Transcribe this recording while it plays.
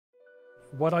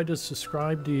what I just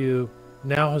described to you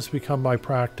now has become my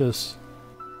practice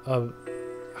of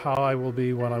how I will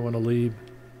be when I want to leave,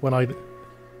 when I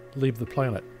leave the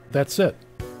planet. That's it.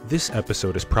 This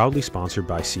episode is proudly sponsored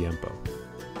by Siempo.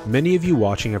 Many of you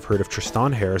watching have heard of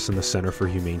Tristan Harris and the Center for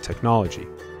Humane Technology.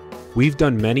 We've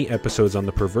done many episodes on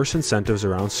the perverse incentives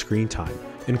around screen time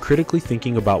and critically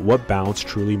thinking about what balance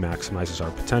truly maximizes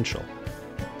our potential.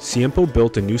 Siempo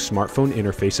built a new smartphone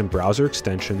interface and browser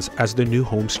extensions as the new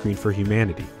home screen for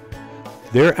humanity.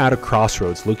 They're at a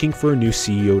crossroads looking for a new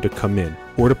CEO to come in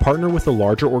or to partner with a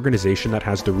larger organization that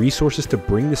has the resources to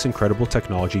bring this incredible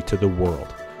technology to the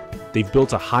world. They've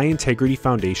built a high-integrity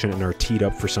foundation and are teed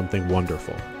up for something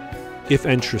wonderful. If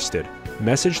interested,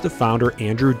 message the founder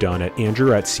Andrew Dunn at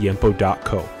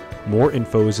andrew@siempo.co. More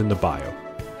info is in the bio.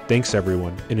 Thanks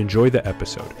everyone, and enjoy the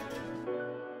episode.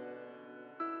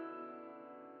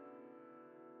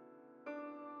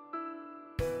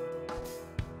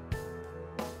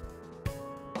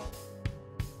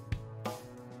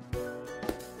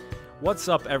 What's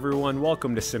up everyone?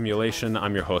 Welcome to Simulation.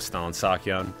 I'm your host Alan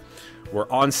Sakyan. We're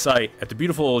on site at the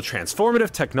beautiful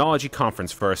Transformative Technology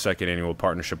Conference for our second annual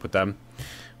partnership with them.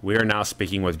 We are now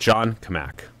speaking with John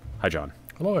Kamak. Hi, John.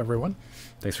 Hello, everyone.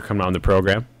 Thanks for coming on the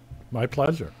program. My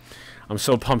pleasure. I'm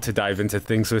so pumped to dive into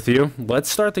things with you. Let's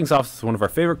start things off with one of our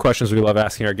favorite questions we love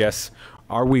asking our guests.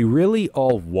 Are we really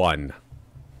all one?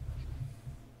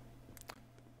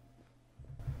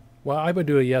 Well, I would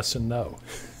do a yes and no.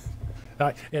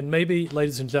 And maybe,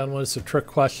 ladies and gentlemen, it's a trick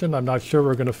question. I'm not sure.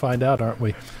 We're going to find out, aren't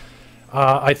we?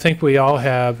 I think we all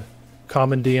have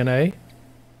common DNA.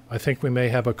 I think we may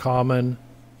have a common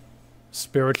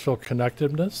spiritual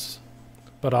connectedness.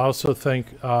 But I also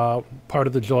think part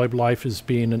of the joy of life is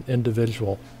being an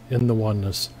individual in the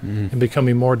oneness and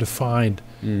becoming more defined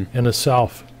in a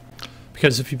self.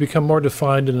 Because if you become more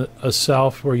defined in a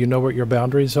self where you know what your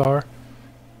boundaries are,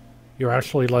 you're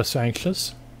actually less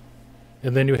anxious.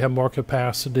 And then you have more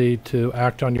capacity to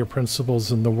act on your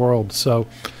principles in the world. So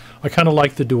I kind of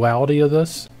like the duality of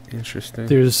this. Interesting.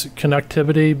 There's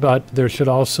connectivity, but there should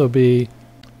also be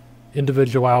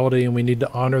individuality, and we need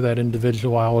to honor that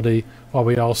individuality while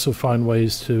we also find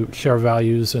ways to share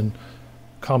values and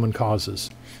common causes.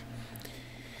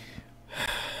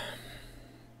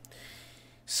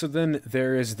 So then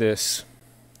there is this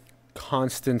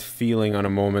constant feeling on a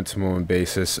moment-to-moment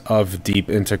basis of deep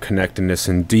interconnectedness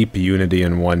and deep unity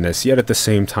and oneness, yet at the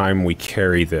same time we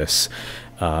carry this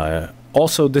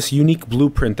also this unique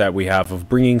blueprint that we have of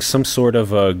bringing some sort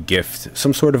of a gift,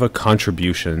 some sort of a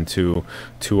contribution to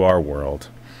our world,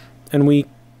 and we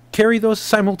carry those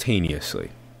simultaneously.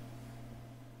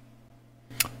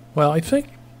 Well, I think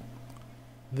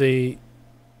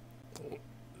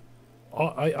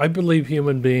I believe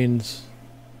human beings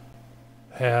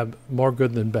have more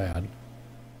good than bad.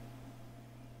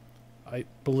 I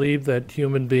believe that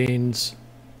human beings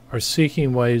are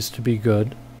seeking ways to be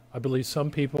good. I believe some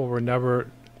people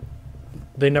never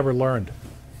learned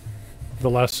the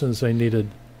lessons they needed.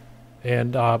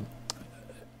 And I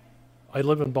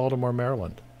live in Baltimore,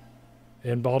 Maryland.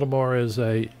 And Baltimore is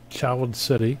a challenged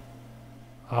city.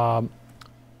 And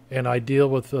I deal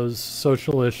with those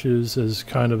social issues as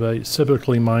kind of a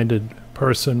civically minded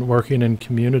person working in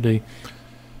community.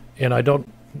 And I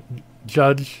don't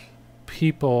judge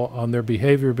people on their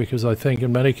behavior because I think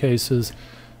in many cases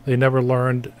they never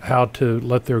learned how to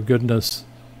let their goodness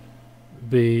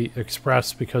be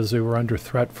expressed because they were under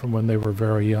threat from when they were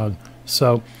very young.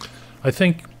 So I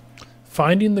think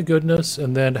finding the goodness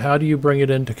and then how do you bring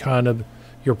it into kind of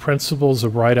your principles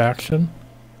of right action,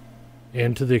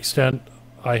 and to the extent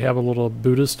I have a little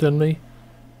Buddhist in me,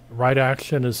 right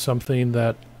action is something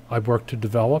that I've worked to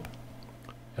develop.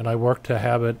 And I work to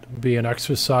have it be an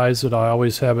exercise that I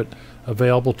always have it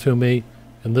available to me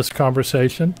in this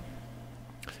conversation,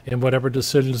 in whatever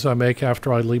decisions I make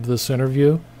after I leave this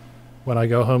interview, when I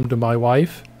go home to my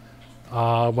wife,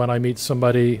 when I meet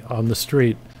somebody on the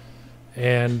street.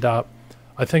 And I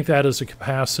think that is a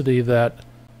capacity that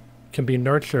can be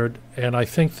nurtured. And I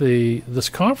think this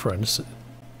conference,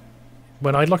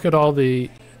 when I look at all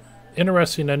the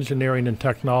interesting engineering and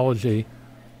technology,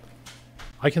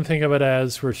 I can think of it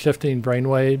as we're shifting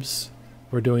brainwaves,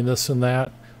 we're doing this and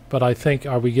that, but I think,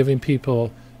 are we giving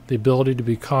people the ability to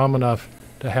be calm enough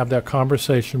to have that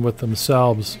conversation with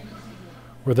themselves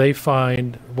where they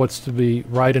find what's to be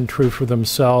right and true for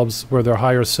themselves, where their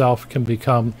higher self can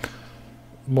become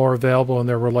more available in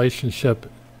their relationship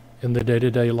in the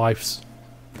day-to-day lives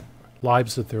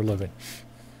that they're living.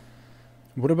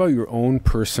 What about your own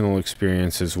personal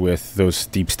experiences with those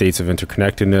deep states of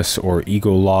interconnectedness or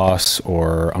ego loss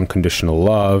or unconditional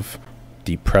love,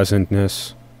 deep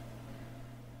presentness?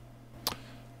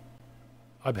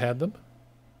 I've had them.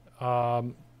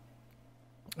 Um,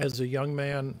 as a young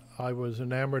man, I was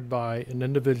enamored by an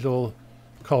individual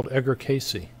called Edgar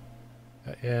Casey.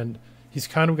 And he's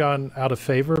kind of gone out of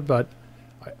favor, but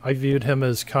I viewed him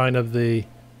as kind of the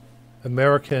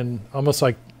American, almost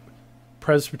like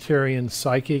Presbyterian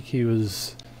psychic. He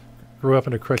grew up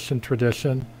in a Christian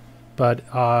tradition, but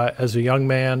as a young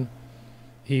man,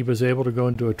 he was able to go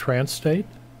into a trance state,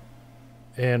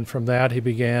 and from that he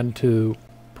began to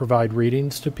provide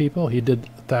readings to people. He did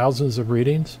thousands of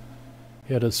readings.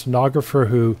 He had a sonographer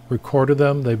who recorded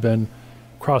them. They've been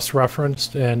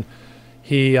cross-referenced, and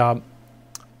he opened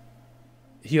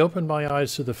my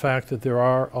eyes to the fact that there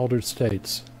are altered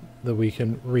states that we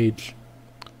can reach,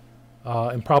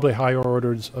 and probably higher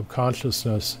orders of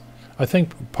consciousness. I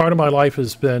think part of my life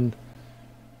has been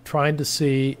trying to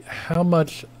see how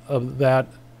much of that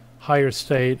higher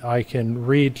state I can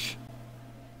reach,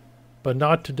 but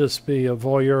not to just be a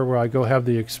voyeur where I go have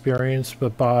the experience,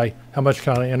 but by how much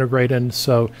can I integrate in.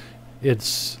 So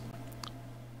it's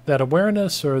that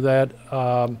awareness, or that,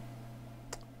 I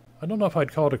don't know if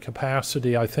I'd call it a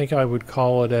capacity. I think I would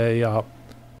call it a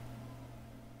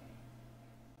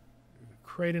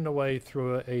creating a way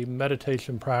through a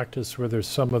meditation practice where there's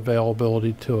some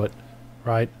availability to it,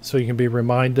 right? So you can be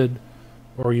reminded,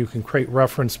 or you can create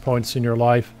reference points in your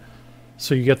life,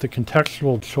 so you get the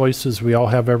contextual choices we all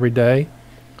have every day,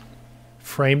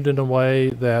 framed in a way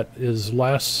that is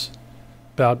less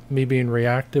about me being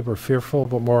reactive or fearful,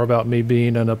 but more about me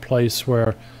being in a place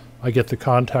where I get the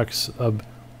context of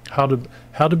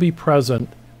how to be present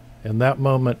in that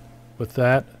moment with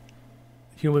that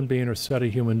human being or set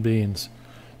of human beings.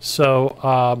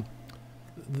 So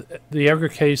the Edgar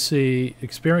Casey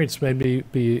experience made me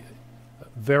be a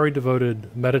very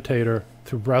devoted meditator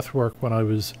through breath work when I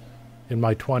was in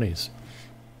my 20s.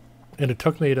 And it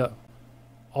took me to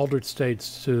altered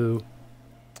states to,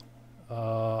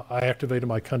 I activated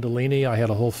my Kundalini. I had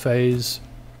a whole phase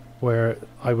where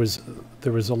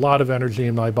there was a lot of energy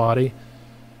in my body.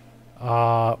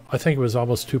 I think it was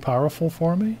almost too powerful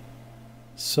for me.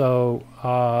 So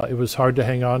it was hard to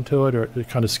hang on to it, or it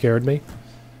kind of scared me.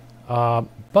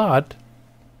 But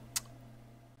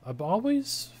I've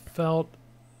always felt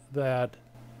that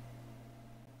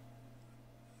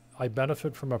I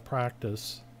benefit from a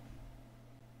practice,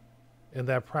 and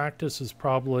that practice is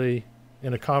probably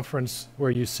in a conference where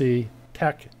you see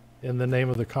tech in the name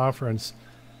of the conference,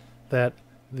 that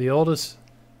the oldest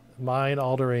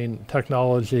mind-altering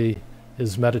technology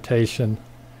is meditation.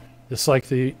 It's like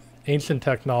the ancient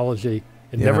technology.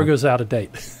 It never goes out of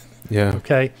date. Yeah.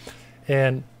 Okay?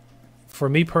 And for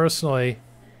me personally,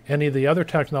 any of the other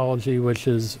technology, which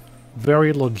is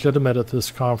very legitimate at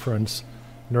this conference,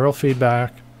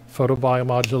 neurofeedback,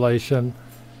 photobiomodulation,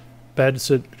 beds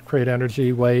that create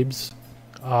energy waves,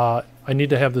 I need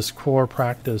to have this core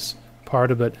practice part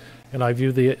of it, and I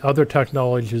view the other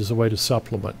technology as a way to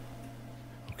supplement.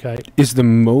 Okay? Is the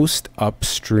most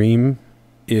upstream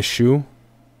issue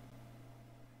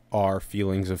our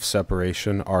feelings of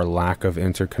separation, our lack of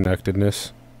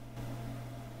interconnectedness?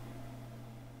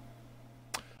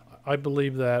 I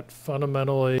believe that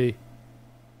fundamentally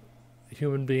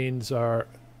human beings are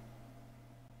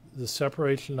the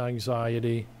separation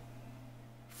anxiety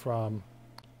from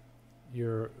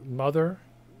your mother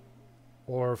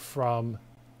or from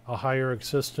a higher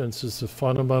existence is the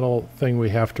fundamental thing we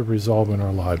have to resolve in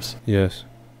our lives. Yes.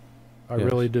 I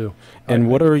really do. And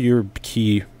what are your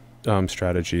key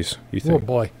strategies, you think? Oh,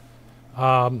 boy.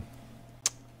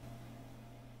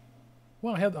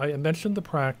 Well, I mentioned the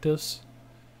practice.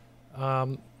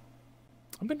 I've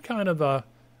been kind of I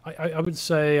would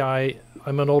say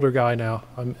I'm an older guy now.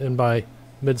 I'm in my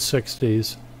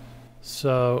mid-60s.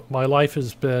 So my life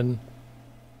has been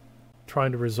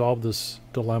trying to resolve this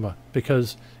dilemma,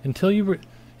 because until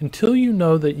you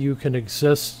know that you can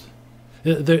exist,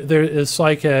 there is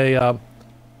like a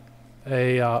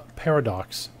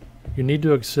paradox. You need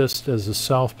to exist as a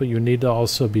self, but you need to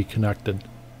also be connected.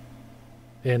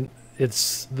 And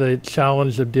it's the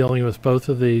challenge of dealing with both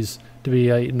of these to be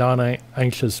a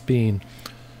non-anxious being.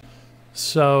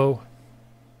 So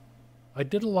I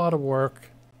did a lot of work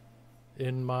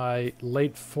in my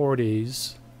late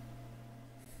 40s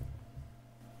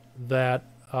that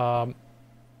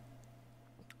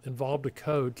involved a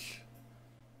coach,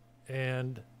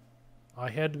 and I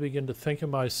had to begin to think of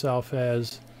myself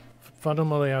as,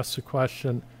 fundamentally ask the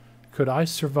question, could I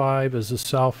survive as a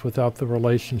self without the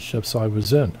relationships I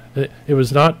was in? It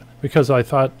was not because I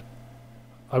thought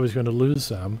I was going to lose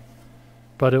them,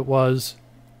 but it was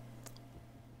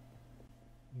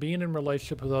being in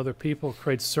relationship with other people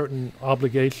creates certain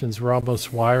obligations we're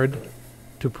almost wired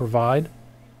to provide.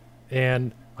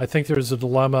 And I think there's a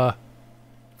dilemma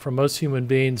for most human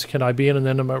beings. Can I be in an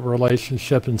intimate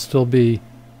relationship and still be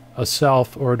a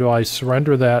self, or do I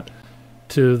surrender that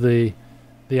to the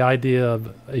idea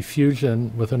of a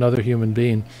fusion with another human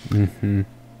being? Mm-hmm.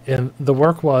 And the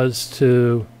work was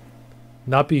to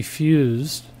not be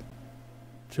fused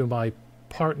to my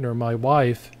partner, my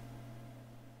wife.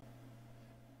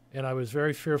 And I was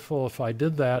very fearful if I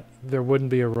did that, there wouldn't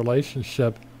be a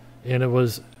relationship. And it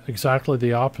was exactly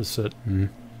the opposite. Mm-hmm.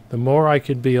 The more I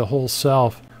could be a whole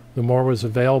self, the more was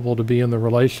available to be in the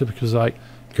relationship, because I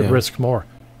could risk more.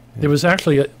 Yeah. It was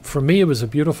actually, for me, it was a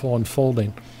beautiful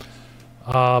unfolding.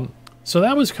 So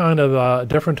that was kind of a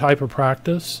different type of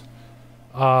practice.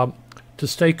 To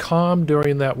stay calm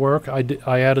during that work,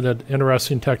 I added an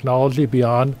interesting technology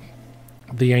beyond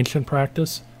the ancient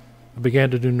practice. I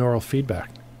began to do neural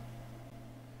feedback.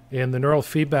 And the neural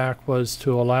feedback was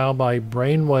to allow my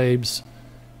brain waves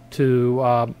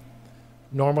to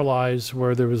normalize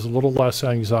where there was a little less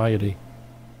anxiety.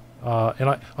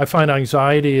 And I find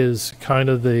anxiety is kind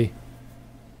of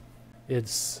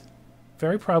it's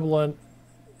very prevalent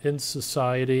in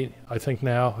society, I think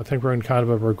now. I think we're in kind of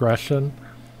a regression.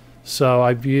 So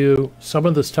I view some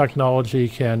of this technology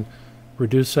can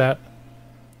reduce that.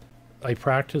 A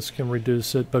practice can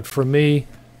reduce it. But for me,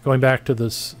 going back to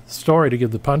this story to give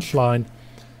the punchline,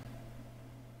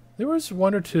 there was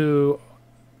one or two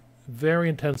very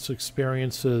intense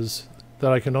experiences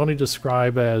that I can only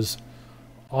describe as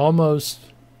almost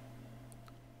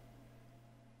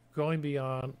going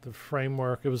beyond the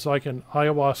framework. It was like an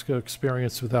ayahuasca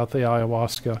experience without the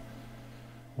ayahuasca,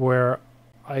 where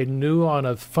I knew on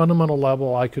a fundamental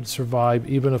level I could survive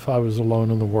even if I was alone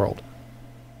in the world.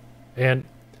 And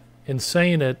in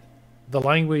saying it, the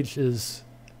language is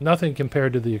nothing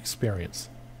compared to the experience.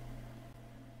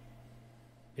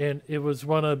 And it was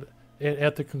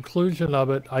at the conclusion of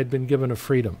it, I'd been given a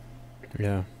freedom.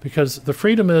 Yeah. Because the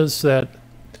freedom is that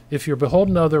if you're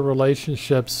beholden to other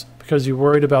relationships because you're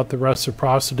worried about the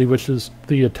reciprocity, which is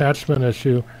the attachment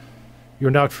issue,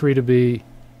 you're not free to be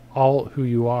all who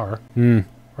you are,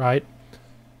 right?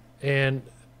 And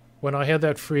when I had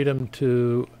that freedom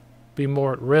to be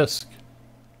more at risk,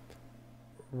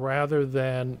 rather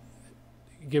than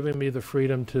giving me the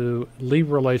freedom to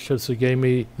leave relationships, it gave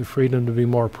me the freedom to be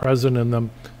more present in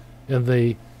them, and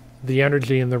the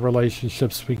energy in the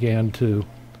relationships began to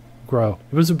grow.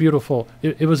 It was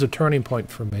it was a turning point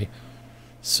for me.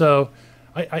 So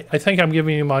I think I'm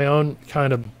giving you my own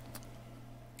kind of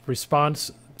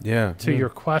response to your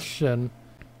question,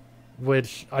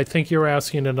 which I think you're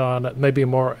asking it on maybe a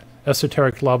more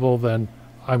esoteric level than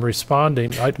I'm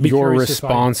responding. Your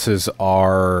responses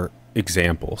are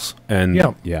examples, and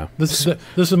this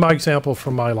is my example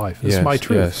from my life. This is my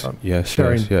truth.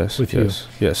 Sharing with you.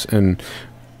 Yes, and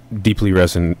deeply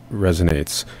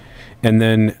resonates. And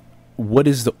then, what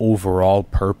is the overall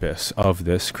purpose of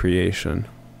this creation?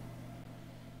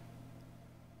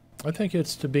 I think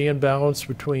it's to be in balance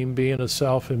between being a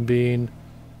self and being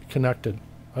connected.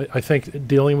 I think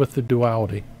dealing with the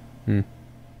duality.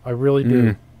 I really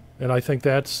do. And I think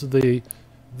that's the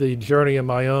journey of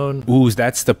my own. Ooh,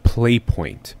 that's the play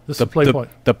point. The play point.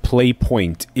 The play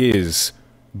point is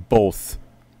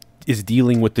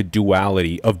dealing with the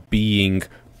duality of being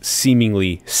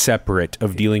seemingly separate,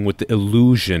 of dealing with the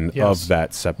illusion of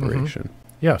that separation.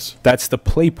 Yes. That's the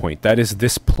play point. That is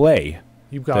this play.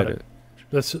 You've got it.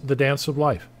 That's the dance of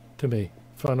life, to me,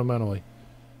 fundamentally.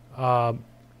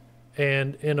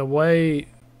 And in a way,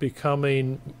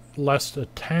 becoming less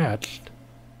attached,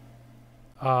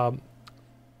 in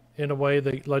a way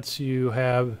that lets you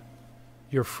have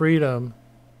your freedom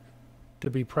to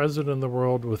be present in the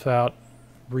world without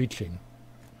reaching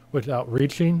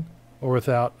or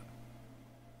without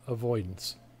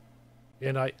avoidance.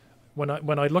 And when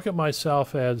I look at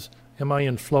myself as, am I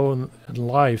in flow in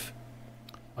life,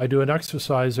 I do an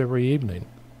exercise every evening.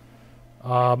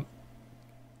 I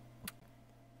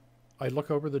look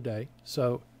over the day.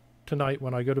 So tonight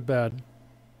when I go to bed,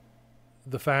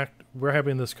 the fact we're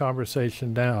having this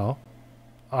conversation now,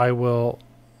 I will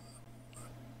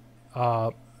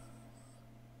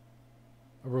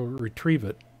retrieve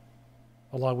it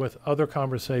along with other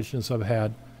conversations I've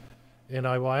had, and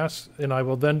I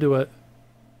will then do an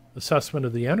assessment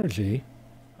of the energy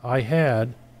I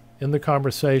had in the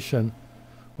conversation.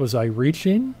 Was I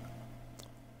reaching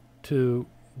to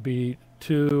be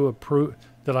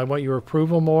that I want your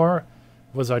approval more?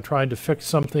 Was I trying to fix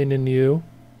something in you?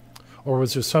 Or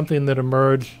was there something that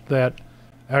emerged that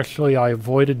actually I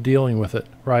avoided dealing with it,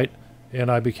 right?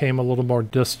 And I became a little more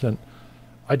distant.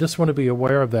 I just want to be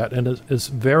aware of that. And it's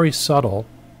very subtle.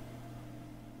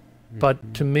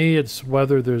 But to me, it's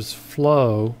whether there's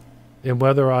flow and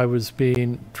whether I was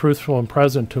being truthful and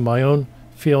present to my own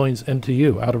feelings and to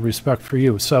you out of respect for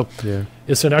you. So Yeah.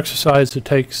 it's an exercise that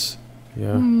takes,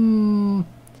 Yeah.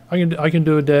 I can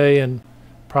do a day in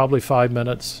probably 5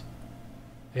 minutes.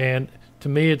 And to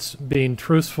me, it's being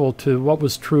truthful to what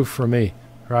was true for me,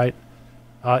 right?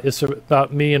 It's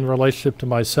about me in relationship to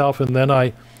myself. And then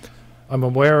I'm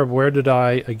aware of where did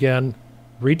I, again,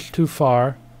 reach too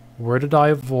far? Where did I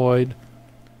avoid?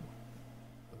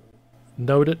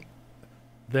 Note it.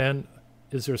 Then,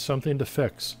 is there something to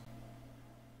fix?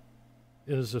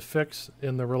 Is the fix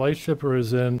in the relationship or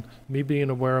is in me being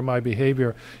aware of my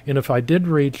behavior? And if I did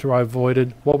reach or I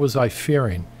avoided, what was I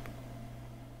fearing?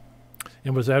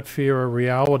 And was that fear a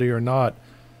reality or not?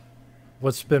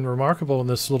 What's been remarkable in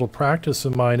this little practice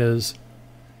of mine is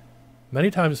many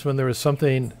times when there was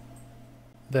something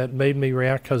that made me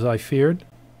react because I feared,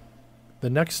 the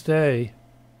next day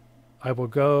I will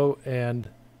go and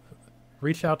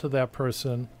reach out to that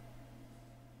person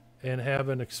and have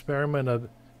an experiment of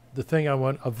the thing I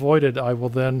want avoided. I will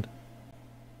then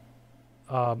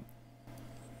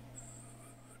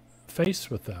face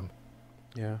with them.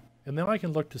 Yeah. And then I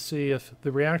can look to see if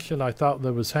the reaction I thought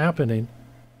that was happening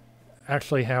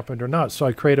actually happened or not. So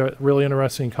I create a really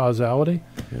interesting causality.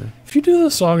 Yeah. If you do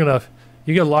this long enough,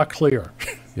 you get a lot clearer.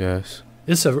 Yes.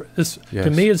 It's Yes. to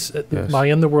me, it's Yes. my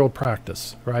in the world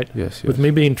practice, right? Yes. With me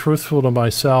being truthful to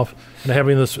myself and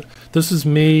having this. This is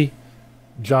me,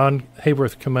 John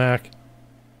Hayworth Kamak,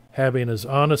 having as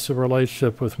honest a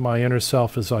relationship with my inner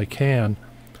self as I can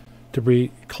to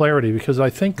be clarity, because I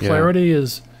think clarity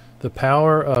is the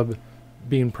power of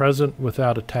being present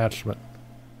without attachment,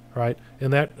 right?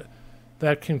 And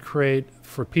that can create,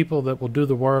 for people that will do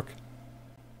the work,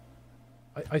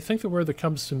 I think the word that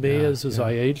comes to me as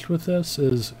I age with this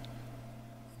is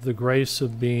the grace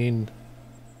of being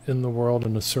in the world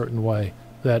in a certain way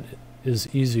that is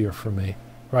easier for me,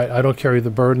 right? I don't carry the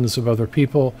burdens of other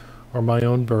people or my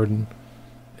own burden.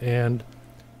 And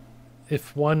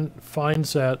if one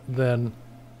finds that, then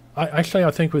I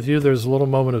think with you there's a little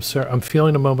moment of I'm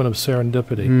feeling a moment of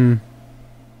serendipity,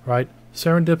 right?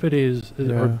 Serendipity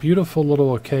are beautiful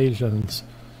little occasions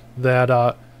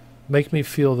that make me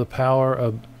feel the power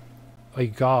of a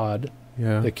God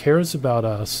that cares about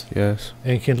us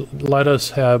and can let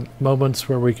us have moments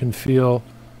where we can feel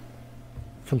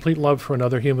complete love for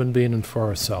another human being and for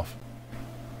ourselves.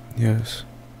 Yes.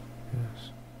 Yes.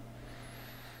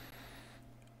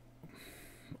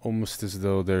 Almost as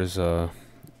though there's a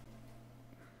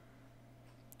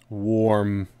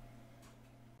warm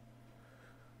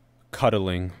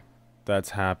cuddling that's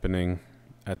happening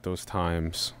at those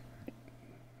times.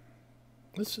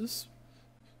 This is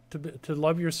to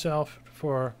love yourself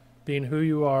for being who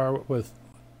you are with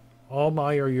all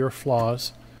my or your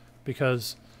flaws,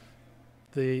 because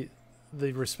the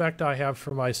respect I have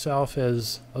for myself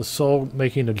as a soul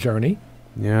making a journey,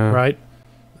 right?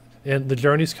 And the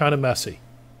journey's kind of messy,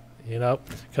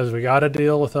 because we got to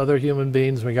deal with other human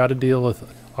beings. We got to deal with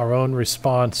our own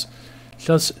response.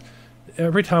 Just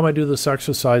every time I do this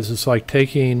exercise, it's like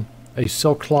taking a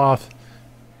silk cloth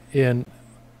and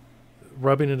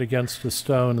rubbing it against a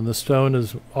stone, and the stone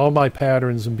is all my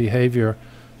patterns and behavior.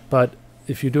 But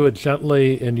if you do it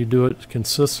gently and you do it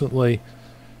consistently,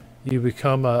 you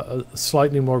become a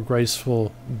slightly more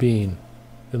graceful being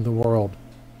in the world.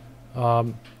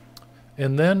 And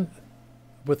then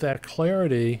with that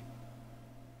clarity,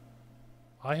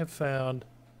 I have found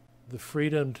the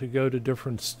freedom to go to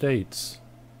different states.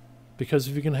 Because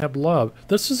if you can have love,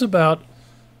 this is about,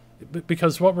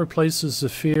 because what replaces the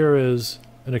fear is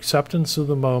an acceptance of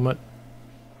the moment,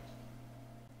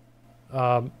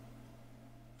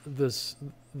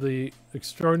 the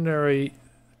extraordinary,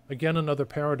 again another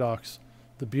paradox,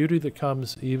 the beauty that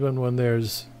comes even when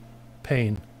there's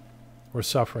pain or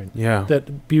suffering.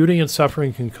 That beauty and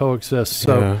suffering can coexist.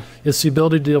 So it's the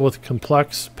ability to deal with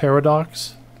complex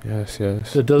paradox.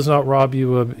 That does not rob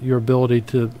you of your ability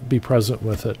to be present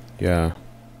with it.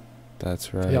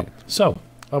 That's right. So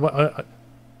I'm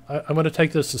going to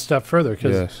take this a step further,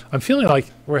 because I'm feeling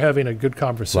like we're having a good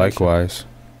conversation. Likewise.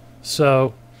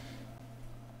 So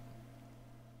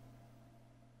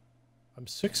I'm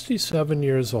 67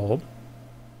 years old.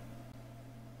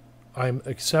 I'm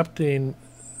accepting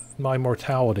my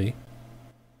mortality.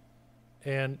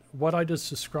 And what I just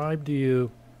described to you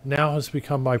now has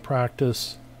become my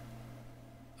practice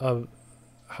of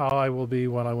how I will be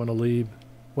when I leave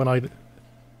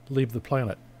the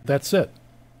planet. That's it.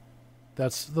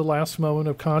 That's the last moment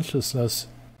of consciousness.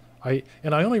 I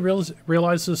only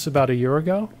realized this about a year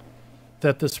ago,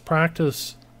 that this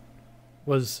practice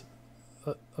was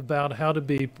about how to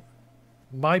be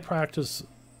my practice,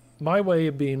 my way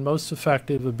of being most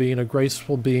effective, of being a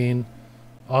graceful being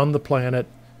on the planet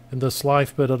in this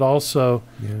life, but it also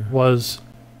was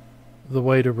the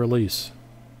way to release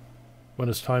when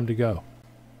it's time to go,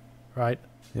 right?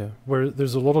 Yeah. Where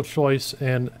there's a little choice,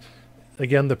 and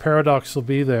again, the paradox will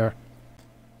be there.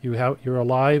 You're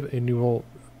alive, and you will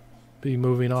be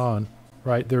moving on,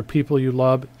 right? There are people you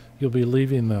love, you'll be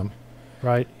leaving them,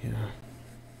 right? Yeah.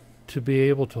 To be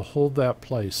able to hold that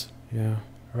place, Yeah.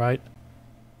 right?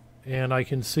 And I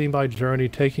can see my journey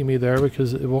taking me there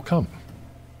because it will come.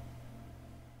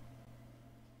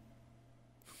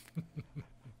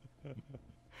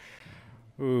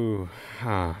 Ooh.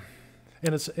 Huh.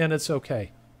 And it's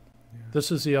okay. Yeah.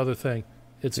 This is the other thing.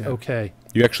 It's okay.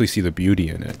 You actually see the beauty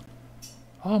in it.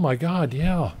 Oh my God,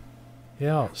 yeah.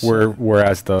 Yeah. So,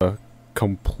 Whereas the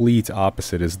complete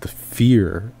opposite is the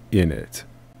fear in it.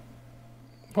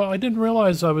 well, I didn't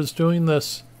realize I was doing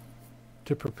this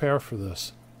to prepare for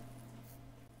this.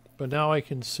 But now I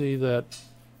can see that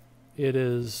it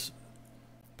is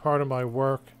part of my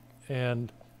work,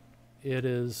 and it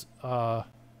is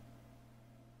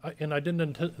and I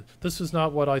didn't this is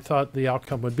not what I thought the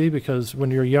outcome would be, because when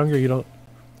you're younger you don't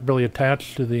really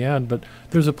attach to the end, but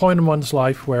there's a point in one's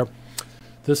life where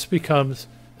this becomes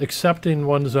accepting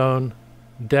one's own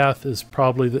death is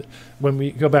probably when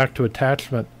we go back to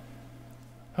attachment,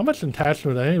 how much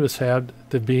attachment any of us have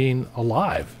to being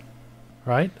alive,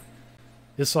 right?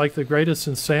 It's like the greatest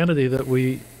insanity that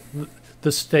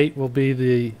this state will be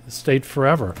the state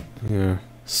forever. Yeah.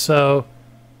 So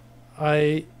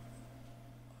I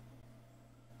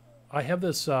have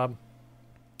this,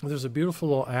 there's a beautiful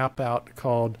little app out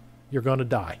called You're Gonna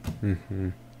Die. Mm-hmm.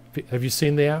 Have you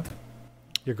seen the app?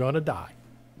 You're Gonna Die.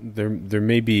 There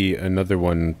may be another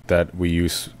one that we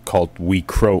use called We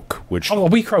Croak, which... Oh,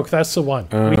 We Croak, that's the one.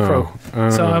 We Croak.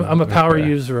 So I'm a power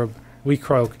user of We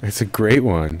Croak. It's a great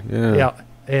one. Yeah. Yeah,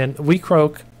 and We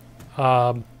Croak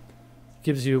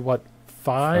gives you, what,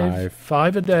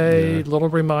 five a day, little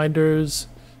reminders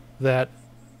that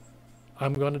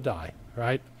I'm going to die,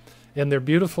 right? And they're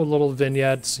beautiful little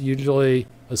vignettes, usually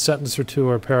a sentence or two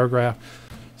or a paragraph.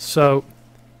 So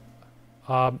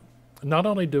not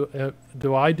only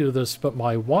do I do this, but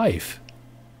my wife,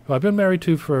 who I've been married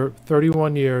to for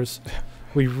 31 years,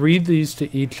 we read these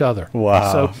to each other.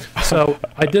 Wow. So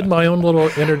I did my own little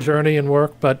inner journey and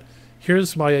work, but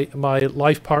here's my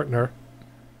life partner.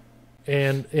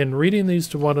 And in reading these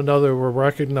to one another, we're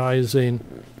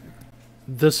recognizing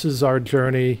this is our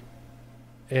journey,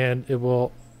 and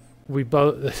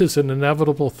this is an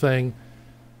inevitable thing,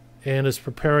 and is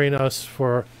preparing us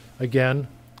for, again,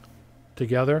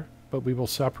 together, but we will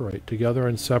separate, together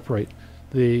and separate.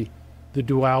 The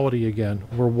duality again.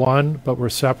 We're one, but we're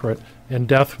separate. And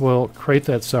death will create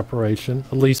that separation,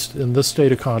 at least in this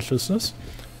state of consciousness.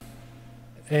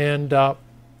 And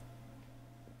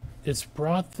it's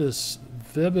brought this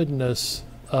vividness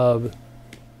of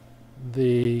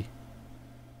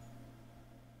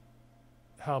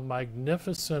how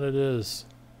magnificent it is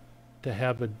to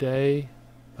have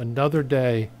another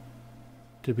day,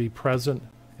 to be present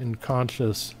and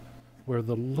conscious, where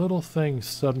the little things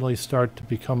suddenly start to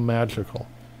become magical.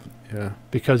 Yeah.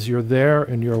 Because you're there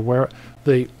and you're aware.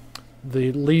 The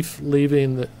leaf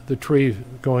leaving the tree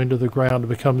going to the ground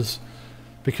becomes,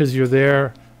 because you're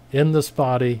there in this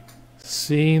body,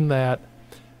 seeing that.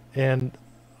 And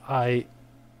in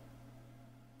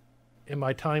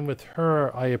my time with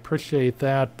her, I appreciate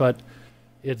that, but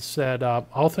it said,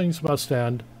 all things must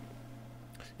end.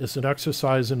 It's an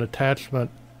exercise in attachment,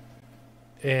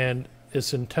 and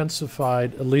it's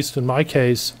intensified, at least in my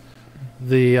case,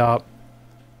 the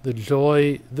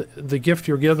joy, the gift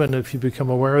you're given, if you become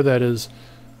aware of that, is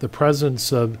the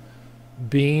presence of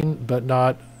being, but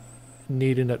not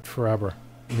needing it forever.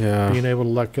 Yeah. Being able to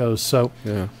let go. So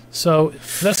Yeah. So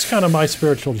that's kind of my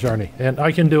spiritual journey. And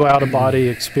I can do out-of-body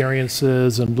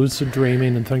experiences and lucid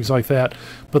dreaming and things like that.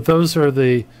 But those are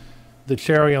the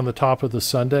cherry on the top of the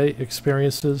sundae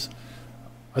experiences.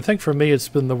 I think for me it's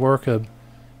been the work of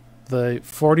the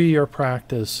 40-year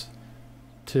practice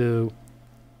to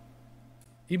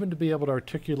even to be able to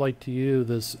articulate to you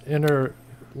this inner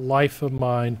life of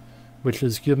mine, which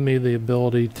has given me the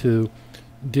ability to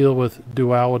deal with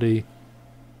duality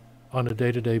on a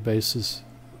day-to-day basis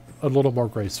a little more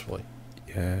gracefully.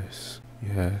 Yes,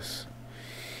 yes.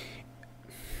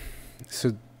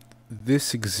 So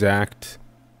this exact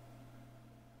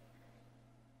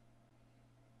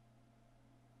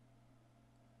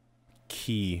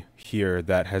key here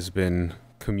that has been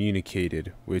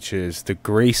communicated, which is the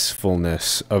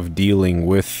gracefulness of dealing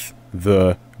with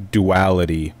the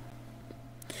duality.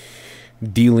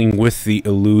 dealing with the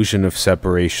illusion of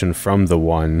separation from the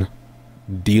one,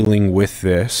 dealing with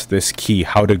this key,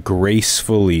 how to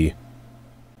gracefully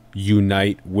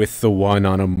unite with the one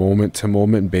on a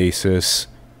moment-to-moment basis,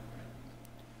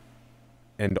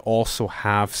 and also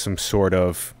have some sort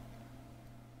of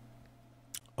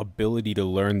ability to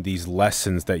learn these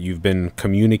lessons that you've been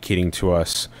communicating to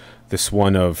us. This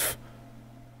one of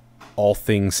all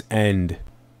things end,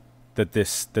 that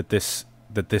this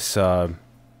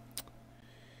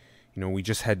we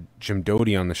just had Jim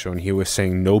Doty on the show, and he was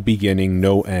saying no beginning,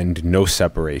 no end, no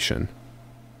separation.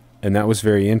 And that was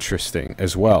very interesting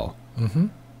as well. Mm-hmm.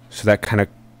 So that kind of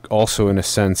also, in a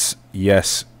sense,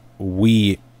 yes,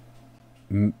 we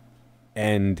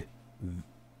end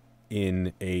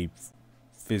in a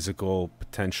physical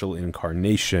potential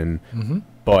incarnation, mm-hmm.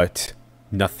 but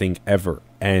nothing ever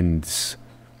ends.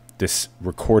 This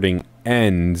recording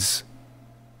ends,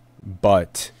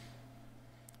 but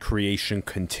creation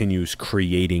continues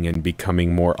creating and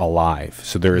becoming more alive.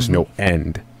 So there is mm-hmm. no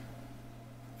end.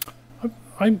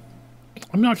 I'm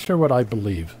not sure what I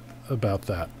believe about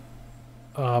that.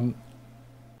 I'm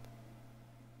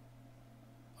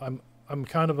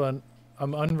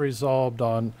unresolved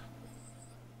on.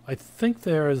 I think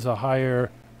there is a higher.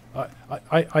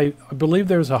 I believe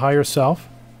there's a higher self,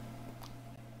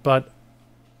 but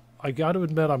I got to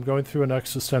admit I'm going through an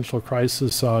existential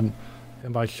crisis on,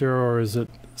 am I sure, or is it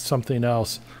something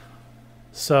else?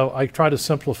 So I try to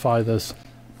simplify this.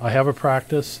 I have a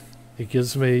practice. It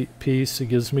gives me peace. It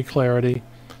gives me clarity.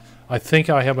 I think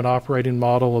I have an operating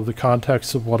model of the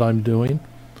context of what I'm doing.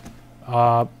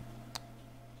 I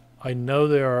know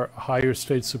there are higher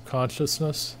states of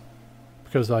consciousness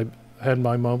because I've had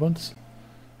my moments.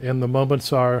 And the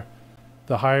moments are,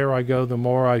 the higher I go, the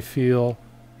more I feel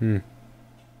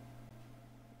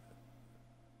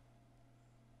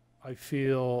I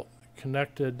feel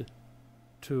connected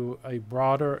to a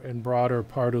broader and broader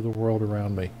part of the world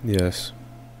around me. Yes.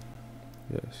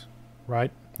 Yes.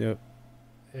 Right? Yep.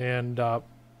 And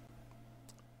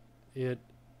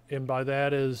and by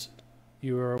that is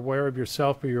you are aware of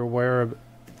yourself, but you're aware of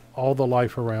all the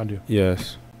life around you.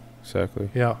 Yes. Exactly.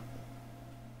 Yeah.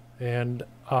 And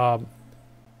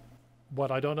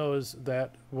what I don't know is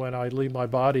that when I leave my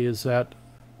body, is that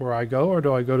where I go, or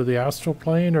do I go to the astral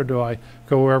plane, or do I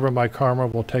go wherever my karma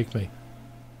will take me?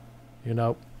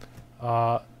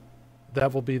 That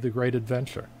will be the great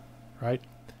adventure, right?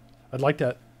 I'd like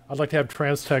to have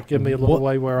Transtech give me a little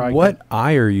way where I. What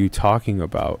eye are you talking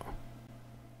about?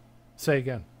 Say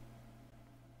again.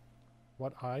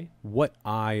 What eye? What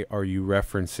eye are you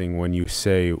referencing when you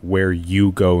say where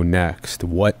you go next?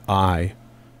 What eye?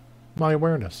 My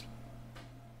awareness.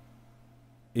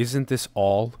 Isn't this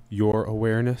all your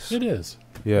awareness? It is.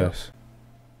 Yes. Yeah.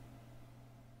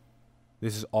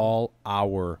 This is all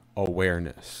our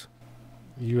awareness.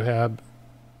 You have,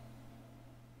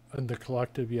 in the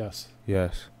collective, yes.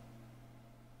 Yes.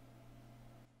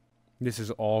 This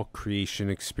is all creation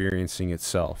experiencing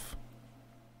itself.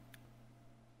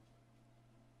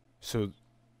 So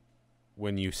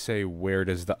when you say where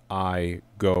does the I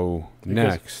go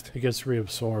next? It gets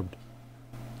reabsorbed.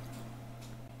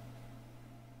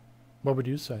 What would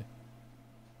you say?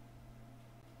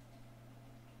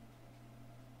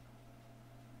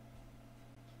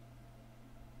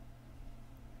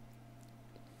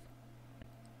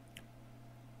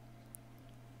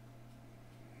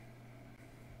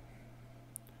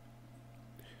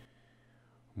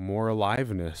 More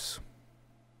aliveness.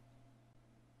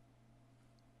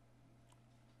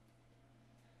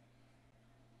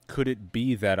 Could it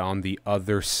be that on the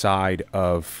other side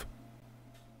of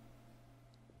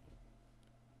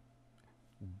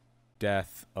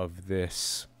death of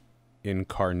this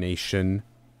incarnation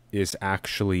is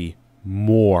actually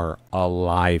more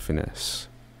aliveness?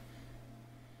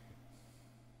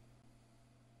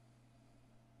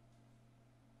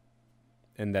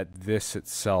 And that this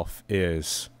itself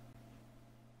is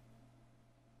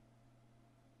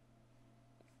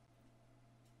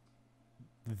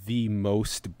the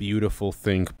most beautiful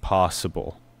thing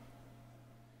possible.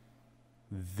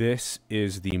 This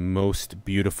is the most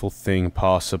beautiful thing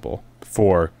possible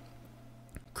for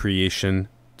creation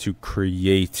to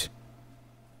create,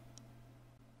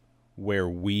 where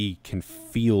we can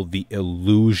feel the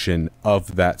illusion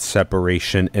of that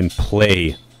separation and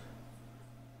play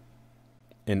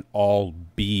and all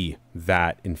be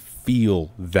that and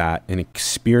feel that and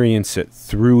experience it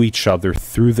through each other,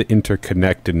 through the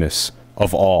interconnectedness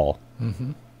of all.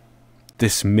 Mm-hmm.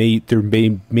 There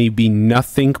may be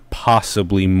nothing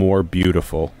possibly more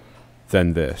beautiful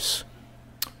than this.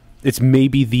 It's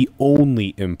maybe the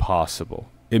only impossible.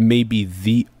 It may be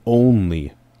the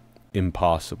only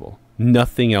impossible.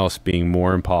 Nothing else being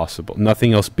more impossible.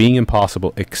 Nothing else being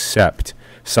impossible except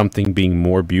something being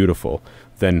more beautiful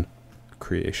than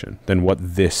creation, than what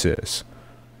this is.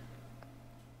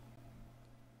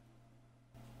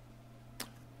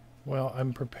 Well,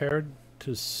 I'm prepared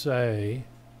to say,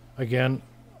 again,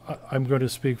 I'm going to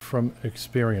speak from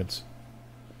experience,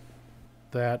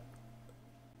 that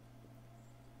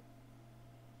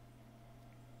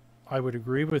I would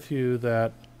agree with you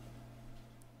that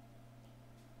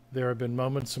there have been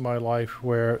moments in my life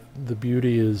where the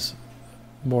beauty is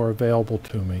more available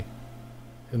to me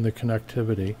in the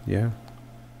connectivity. Yeah.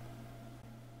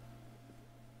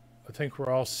 I think we're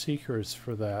all seekers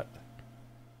for that.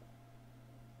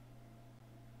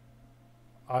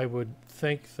 I would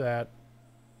think that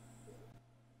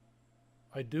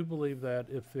I do believe that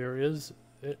if there is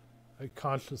a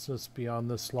consciousness beyond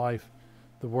this life,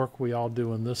 the work we all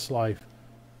do in this life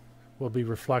will be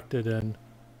reflected in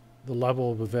the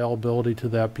level of availability to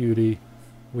that beauty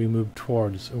we move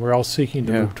towards. And we're all seeking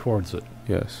to move towards it.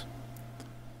 Yes.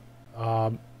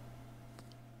 I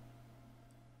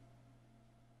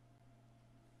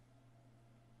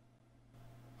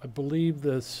believe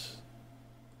this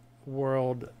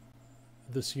world,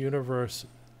 this universe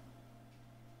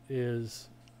it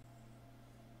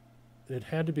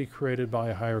had to be created by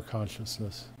a higher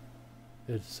consciousness.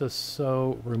 It's just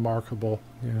so remarkable.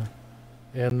 Yeah.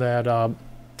 And that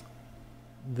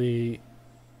the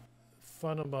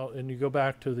fundamental, and you go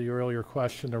back to the earlier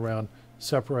question around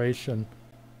separation,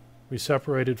 we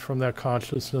separated from that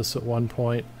consciousness at one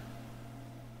point,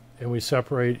 and you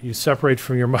separate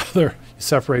from your mother, you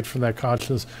separate from that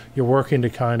consciousness. You're working to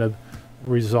kind of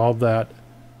resolve that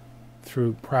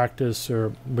through practice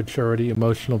or maturity,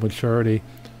 emotional maturity,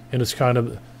 and it's kind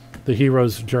of the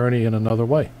hero's journey in another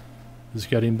way, is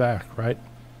getting back, right?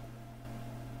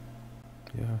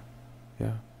 Yeah.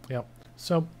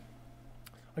 So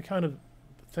I kind of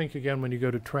think, again, when you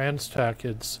go to TransTech,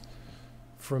 it's,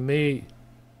 for me,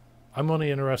 I'm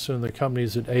only interested in the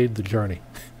companies that aid the journey.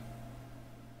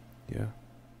 Yeah.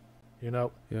 You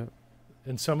know? Yeah.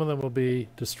 And some of them will be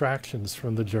distractions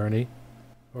from the journey.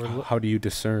 Or how do you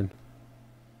discern?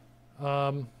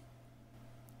 Does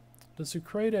it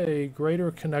create a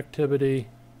greater connectivity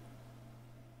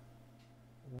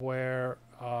where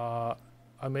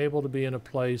I'm able to be in a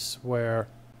place where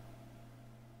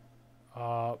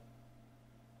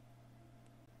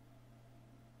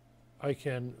I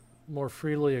can more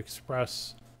freely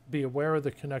express, be aware of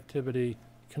the connectivity,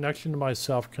 connection to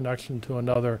myself, connection to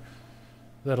another,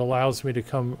 that allows me to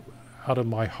come out of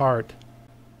my heart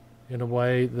in a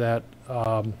way that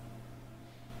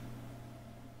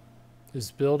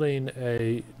is building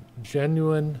a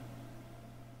genuine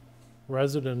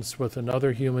resonance with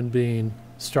another human being,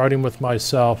 starting with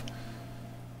myself,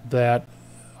 that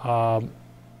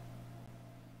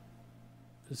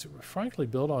is frankly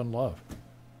built on love,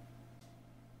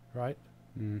 right?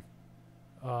 Mm.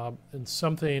 And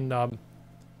something,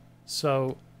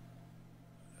 so,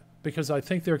 because I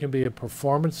think there can be a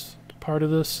performance part of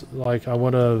this, like I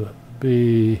want to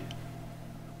be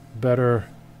better,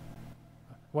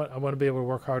 I want to be able to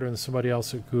work harder than somebody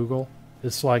else at Google.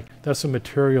 It's like, that's a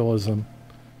materialism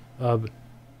of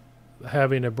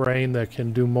having a brain that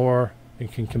can do more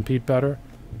and can compete better.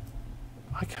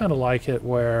 I kind of like it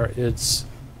where it's,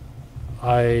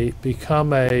 I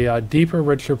become a deeper,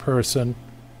 richer person,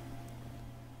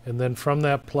 and then from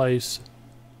that place,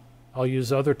 I'll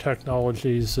use other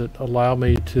technologies that allow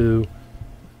me to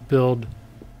build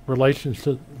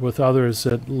relationships with others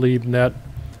that leave net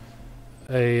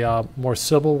a more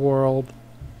civil world,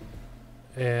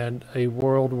 and a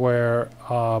world where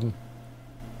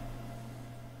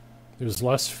there's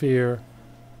less fear,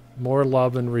 more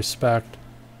love and respect,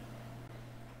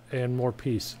 and more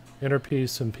peace, inner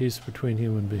peace and peace between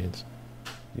human beings.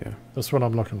 Yeah. That's what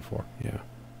I'm looking for. Yeah.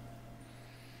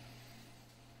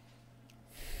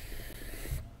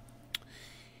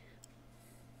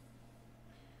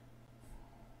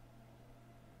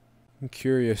 I'm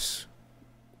curious,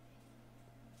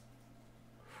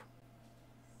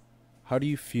 how do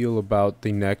you feel about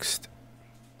the next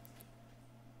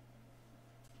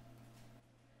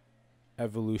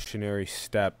evolutionary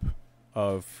step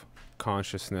of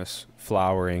consciousness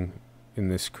flowering in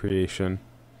this creation?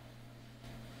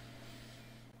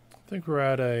 I think we're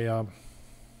at a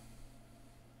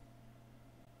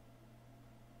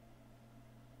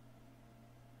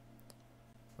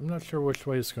I'm not sure which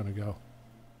way it's going to go,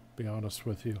 to be honest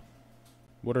with you.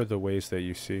 What are the ways that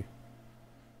you see?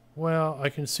 Well, I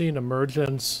can see an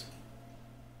emergence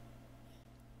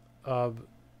of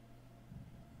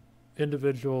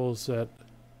individuals that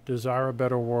desire a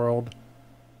better world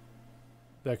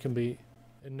that can be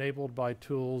enabled by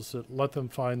tools that let them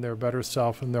find their better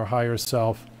self and their higher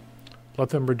self, let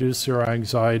them reduce their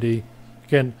anxiety.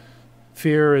 Again,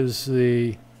 fear is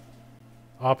the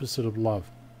opposite of love.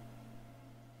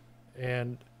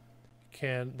 And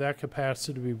can that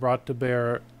capacity be brought to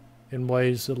bear in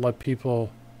ways that let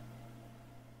people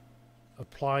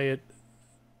apply it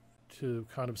to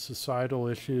kind of societal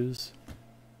issues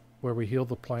where we heal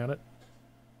the planet?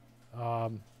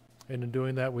 And in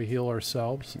doing that, we heal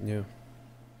ourselves. Yeah.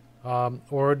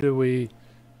 Or do we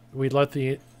let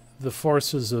the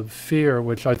forces of fear,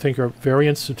 which I think are very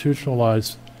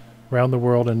institutionalized around the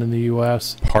world and in the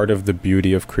U.S. Part of the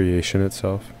beauty of creation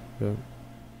itself. Yeah.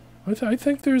 I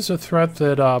think there's a threat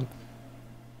that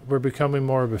we're becoming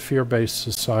more of a fear-based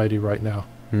society right now.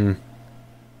 Hmm.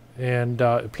 And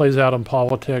it plays out in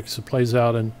politics. It plays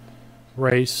out in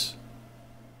race.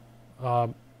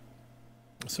 Some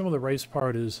of the race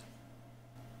part is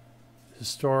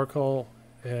historical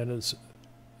and it's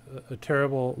a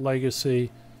terrible legacy,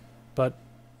 but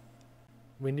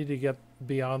we need to get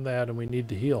beyond that, and we need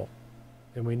to heal,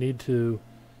 and we need to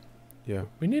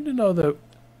know that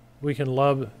we can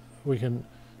love.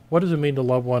 What does it mean to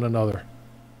love one another,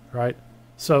 right?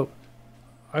 So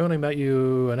I only met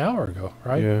you an hour ago,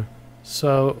 right? Yeah.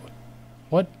 So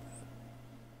what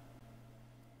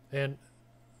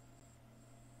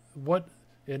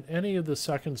in any of the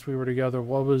seconds we were together,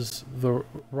 what was the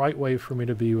right way for me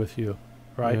to be with you,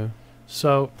 right? Yeah.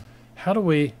 So how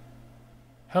do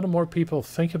more people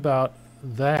think about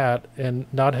that and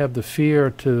not have the fear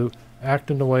to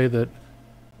act in a way that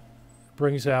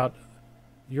brings out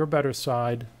your better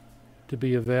side to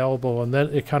be available, and then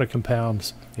it kind of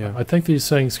compounds. Yeah. I think these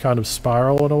things kind of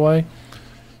spiral in a way.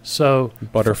 So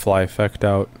Butterfly effect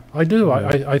out. I do.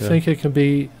 Yeah. I think it can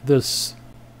be this.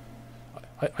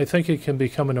 I think it can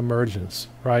become an emergence,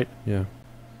 right? Yeah.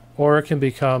 Or it can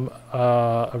become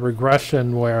a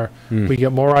regression where we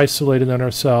get more isolated in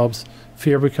ourselves,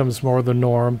 fear becomes more the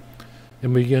norm,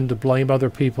 and we begin to blame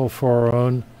other people for our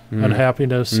own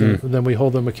unhappiness, and then we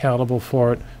hold them accountable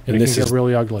for it, and it can get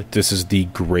really ugly. This is the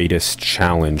greatest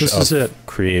challenge of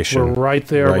creation. We're right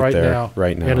there, right now.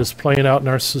 And it's playing out in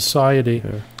our society.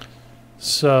 Yeah.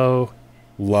 So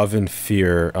love and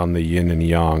fear on the yin and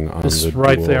yang. On it's the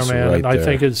right duals, there, man. right and I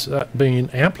think it's being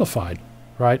amplified,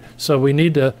 right? So we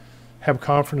need to have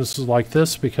conferences like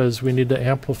this because we need to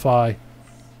amplify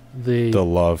the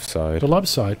love side. The love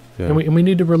side. Yeah. And we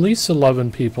need to release the love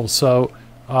in people. So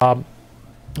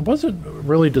it wasn't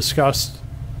really discussed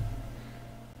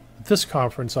at this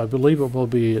conference. I believe it will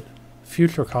be at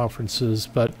future conferences,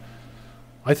 but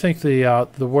I think the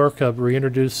work of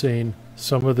reintroducing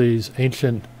some of these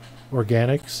ancient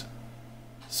organics,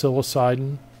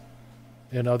 psilocybin,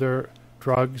 and other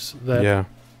drugs that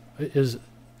is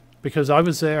because I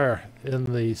was there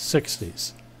in the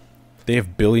 60s. They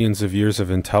have billions of years of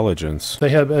intelligence.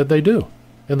 They do.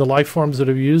 And the life forms that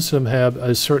have used them have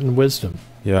a certain wisdom.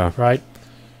 Yeah. Right?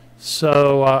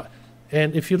 So,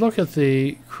 and if you look at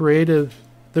the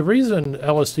reason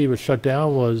LSD was shut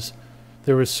down was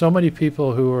there were so many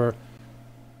people who were,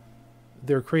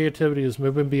 their creativity is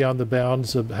moving beyond the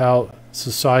bounds of how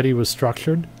society was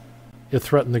structured. It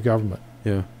threatened the government.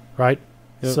 Yeah. Right?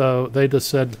 Yep. So they just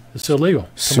said it's illegal.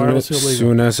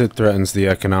 Soon as it threatens the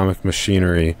economic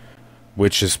machinery,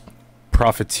 which is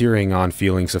profiteering on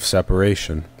feelings of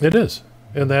separation. It is.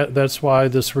 And that's why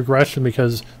this regression,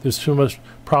 because there's too much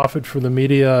profit for the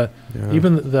media,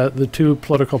 even the two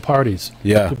political parties,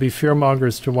 to be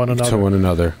fearmongers to one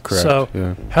another. Correct.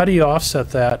 So how do you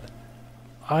offset that?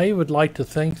 I would like to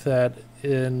think that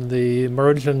in the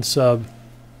emergence of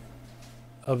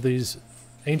these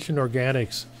ancient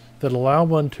organics that allow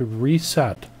one to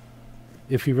reset,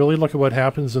 if you really look at what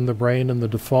happens in the brain and the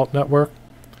default network,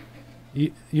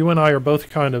 you and I are both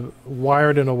kind of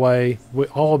wired in a way,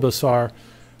 all of us are,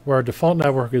 where our default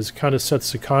network is kind of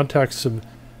sets the context of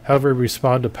how we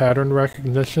respond to pattern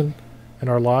recognition in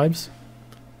our lives.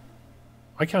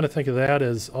 I kind of think of that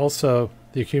as also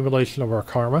the accumulation of our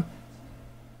karma.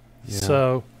 Yeah.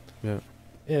 So,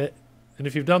 and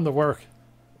if you've done the work,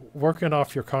 working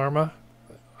off your karma,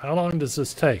 how long does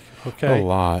this take? Okay, a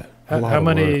lot. How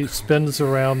many spins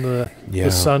around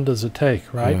the sun does it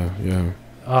take? Right.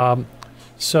 Yeah.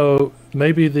 So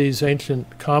maybe these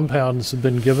ancient compounds have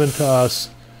been given to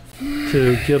us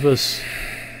to give us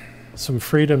some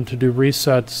freedom to do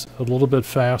resets a little bit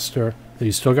faster.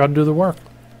 You still got to do the work.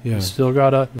 Yeah. You still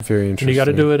got to. Very interesting. And you got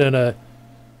to do it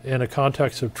in a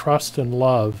context of trust and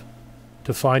love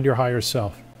to find your higher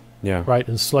self. Yeah. Right,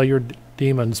 and slay your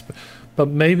demons. But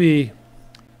maybe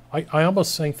I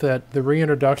almost think that the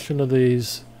reintroduction of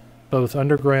these, both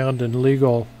underground and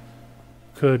legal,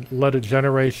 could let a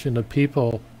generation of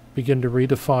people begin to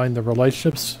redefine the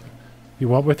relationships you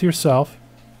want with yourself,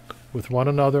 with one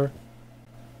another,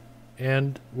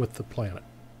 and with the planet.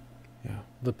 Yeah.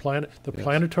 The planet, the Yes,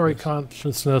 planetary yes.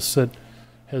 consciousness that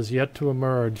has yet to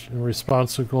emerge in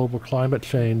response to global climate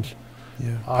change.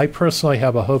 Yeah. I personally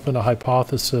have a hope and a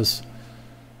hypothesis.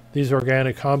 These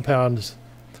organic compounds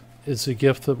is a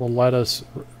gift that will let us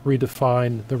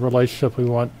redefine the relationship we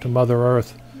want to Mother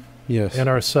Earth Yes. and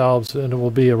ourselves, and it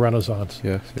will be a renaissance.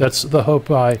 Yes. That's the hope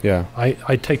Yeah.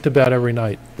 I take to bed every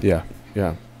night. Yeah.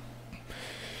 Yeah.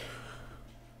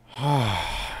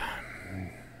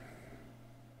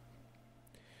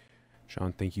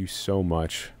 John, thank you so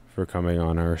much for coming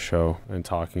on our show and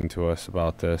talking to us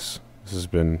about this. This has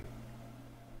been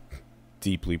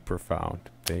deeply profound.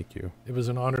 Thank you. It was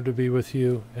an honor to be with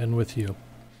you and with you.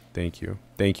 Thank you.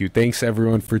 Thank you. Thanks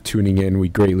everyone for tuning in. We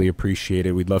greatly appreciate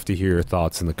it. We'd love to hear your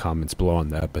thoughts in the comments below on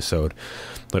the episode.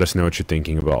 Let us know what you're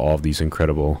thinking about all of these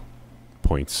incredible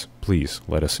points. Please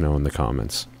let us know in the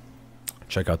comments.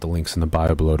 Check out the links in the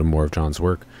bio below to more of John's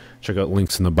work. Check out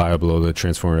links in the bio below to the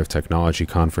Transformative Technology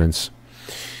Conference.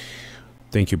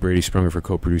 Thank you, Brady Sprunger, for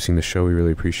co-producing the show. We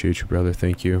really appreciate you, brother.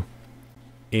 Thank you.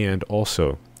 And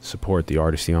also, support the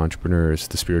artists, the entrepreneurs,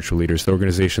 the spiritual leaders, the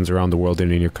organizations around the world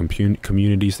and in your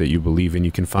communities that you believe in.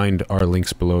 You can find our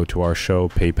links below to our show,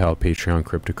 PayPal, Patreon,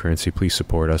 cryptocurrency. Please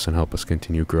support us and help us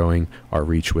continue growing our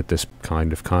reach with this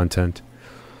kind of content.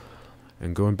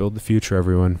 And go and build the future,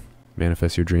 everyone.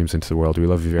 Manifest your dreams into the world. We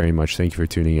love you very much. Thank you for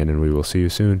tuning in, and we will see you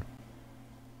soon.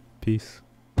 Peace.